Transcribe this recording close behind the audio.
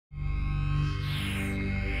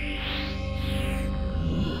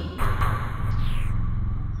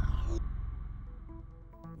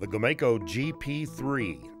The GOMACO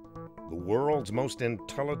GP3, the world's most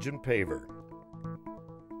intelligent paver.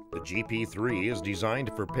 The GP3 is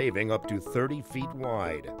designed for paving up to 30 feet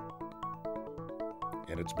wide,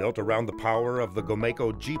 and it's built around the power of the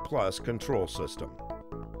GOMACO G+ control system.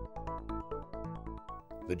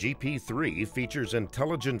 The GP3 features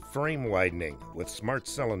intelligent frame widening with smart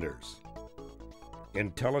cylinders,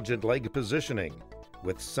 intelligent leg positioning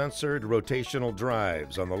with sensored rotational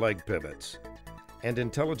drives on the leg pivots, and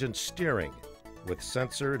intelligent steering with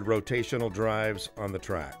sensored rotational drives on the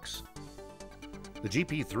tracks. The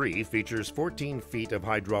GP3 features 14 feet of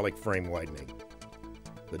hydraulic frame widening.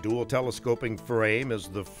 The dual telescoping frame is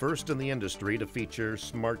the first in the industry to feature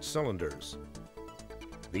smart cylinders.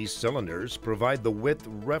 These cylinders provide the width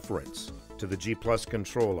reference to the G+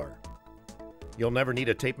 controller. You'll never need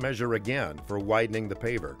a tape measure again for widening the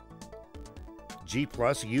paver. G+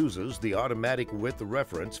 uses the automatic width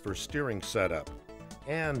reference for steering setup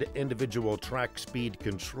and individual track speed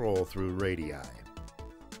control through radii.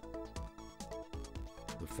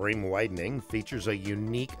 The frame widening features a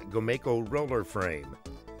unique GOMACO roller frame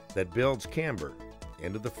that builds camber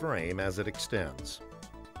into the frame as it extends.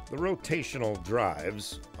 The rotational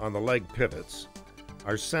drives on the leg pivots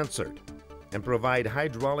are sensored and provide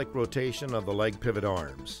hydraulic rotation of the leg pivot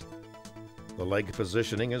arms. The leg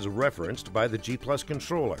positioning is referenced by the G+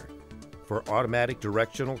 controller for automatic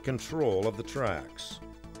directional control of the tracks.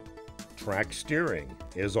 Track steering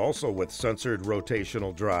is also with sensored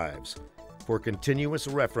rotational drives for continuous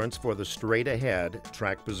reference for the straight-ahead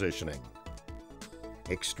track positioning.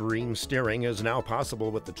 Extreme steering is now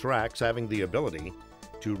possible with the tracks having the ability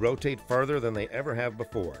to rotate farther than they ever have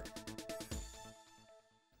before.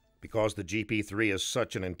 Because the GP3 is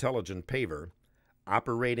such an intelligent paver,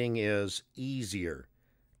 operating is easier,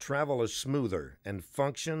 travel is smoother, and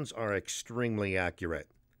functions are extremely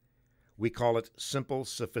accurate. We call it simple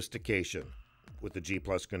sophistication with the G+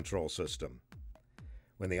 control system.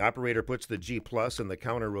 When the operator puts the G+ in the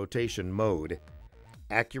counter rotation mode,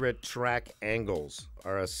 accurate track angles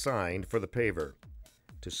are assigned for the paver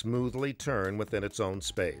to smoothly turn within its own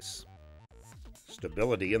space.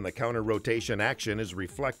 Stability in the counter rotation action is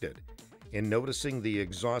reflected in noticing the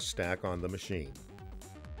exhaust stack on the machine.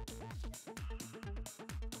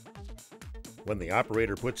 When the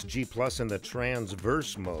operator puts G+ in the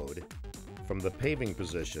transverse mode, from the paving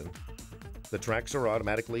position, the tracks are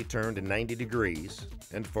automatically turned 90 degrees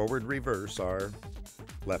and forward reverse are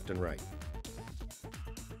left and right.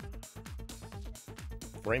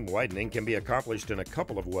 Frame widening can be accomplished in a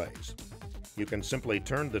couple of ways. You can simply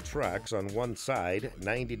turn the tracks on one side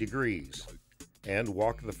 90 degrees and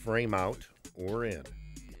walk the frame out or in.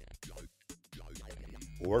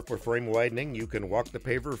 Or for frame widening, you can walk the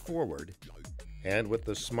paver forward and with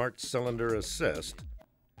the smart cylinder assist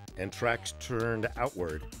and tracks turned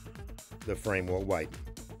outward, the frame will widen.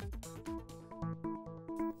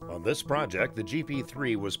 On this project, the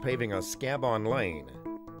GP3 was paving a scab-on lane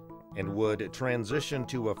and would transition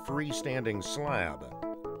to a freestanding slab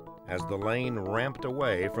as the lane ramped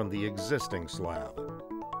away from the existing slab.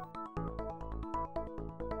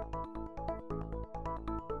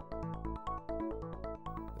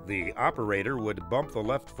 The operator would bump the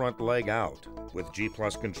left front leg out with G+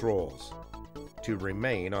 controls to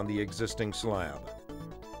remain on the existing slab.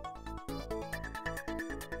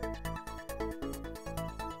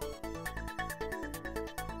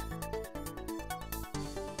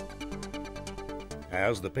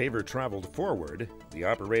 As the paver traveled forward, the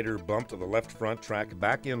operator bumped the left front track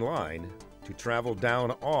back in line to travel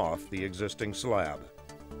down off the existing slab.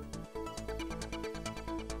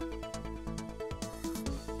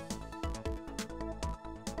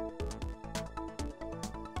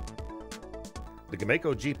 The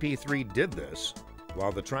GOMACO GP3 did this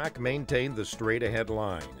while the track maintained the straight-ahead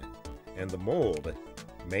line and the mold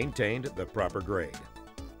maintained the proper grade.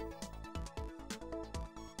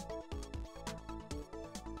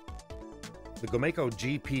 The GOMACO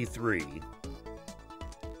GP3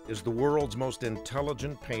 is the world's most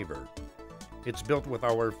intelligent paver. It's built with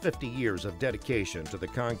our 50 years of dedication to the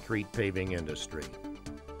concrete paving industry.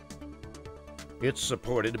 It's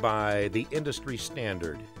supported by the industry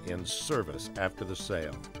standard in service after the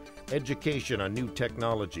sale, education on new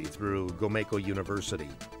technology through GOMACO University,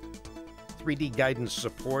 3D guidance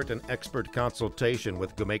support and expert consultation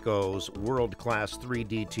with GOMACO's world-class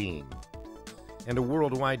 3D team, and a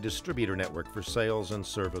worldwide distributor network for sales and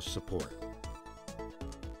service support.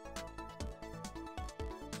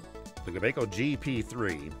 The GOMACO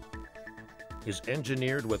GP3 is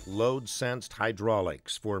engineered with load-sensed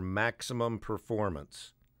hydraulics for maximum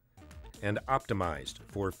performance and optimized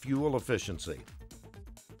for fuel efficiency.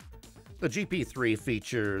 The GP3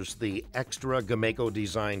 features the extra GOMACO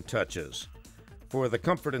design touches for the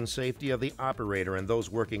comfort and safety of the operator and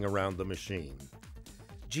those working around the machine.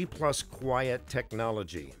 G+ Quiet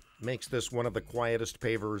technology makes this one of the quietest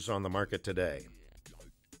pavers on the market today.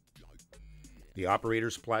 The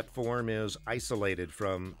operator's platform is isolated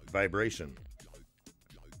from vibration.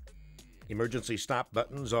 Emergency stop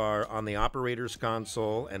buttons are on the operator's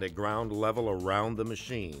console and at ground level around the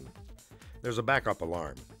machine. There's a backup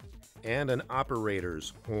alarm and an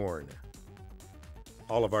operator's horn.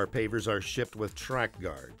 All of our pavers are shipped with track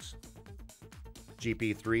guards.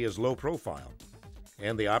 GP3 is low profile,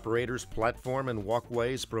 and the operator's platform and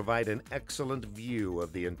walkways provide an excellent view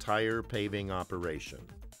of the entire paving operation.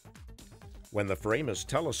 When the frame is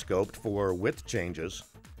telescoped for width changes,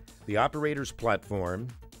 the operator's platform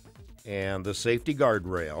and the safety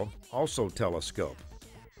guardrail also telescope.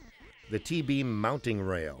 The T-beam mounting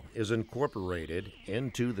rail is incorporated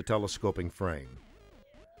into the telescoping frame.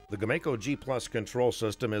 The GOMACO G+ control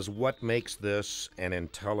system is what makes this an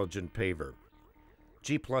intelligent paver.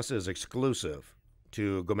 G+ is exclusive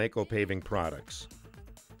to GOMACO paving products.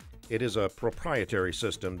 It is a proprietary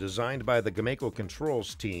system designed by the GOMACO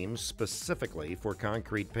controls team specifically for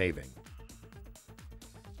concrete paving.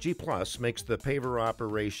 G+ makes the paver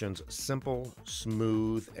operations simple,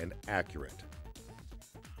 smooth, and accurate.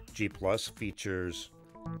 G+ features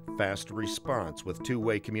fast response with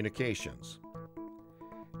two-way communications.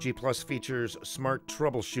 G+ features smart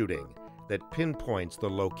troubleshooting that pinpoints the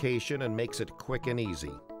location and makes it quick and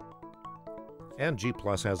easy. And G+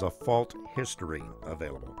 has a fault history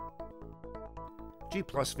available. G+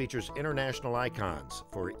 features international icons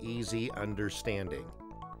for easy understanding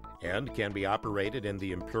and can be operated in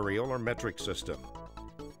the imperial or metric system.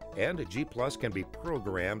 And G+ can be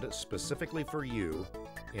programmed specifically for you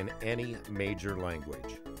in any major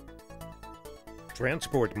language.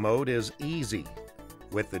 Transport mode is easy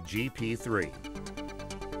with the GP3.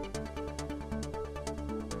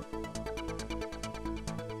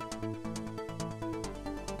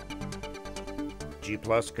 G+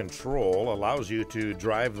 control allows you to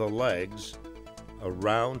drive the legs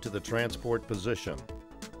around to the transport position.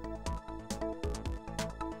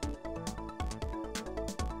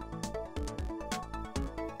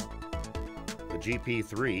 The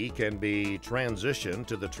GP3 can be transitioned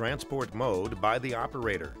to the transport mode by the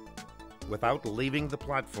operator without leaving the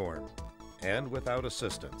platform and without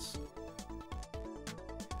assistance.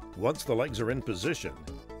 Once the legs are in position,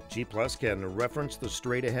 G+ can reference the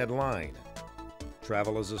straight-ahead line.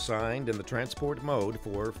 Travel is assigned in the transport mode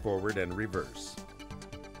for forward and reverse.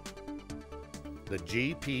 The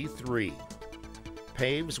GP3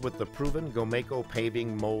 paves with the proven GOMACO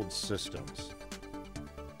paving mold systems.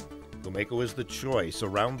 GOMACO is the choice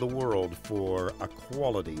around the world for a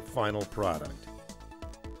quality final product.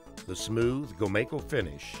 The smooth GOMACO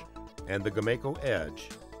finish and the GOMACO edge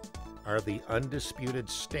are the undisputed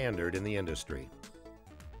standard in the industry.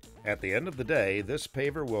 At the end of the day, this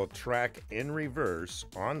paver will track in reverse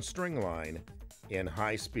on string line in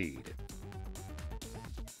high speed.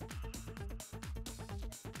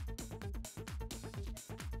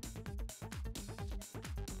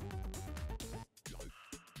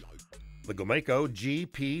 The GOMACO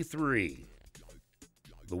GP3,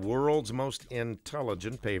 the world's most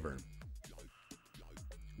intelligent paver.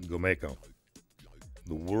 GOMACO,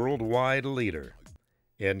 the worldwide leader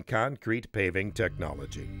in concrete paving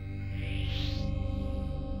technology.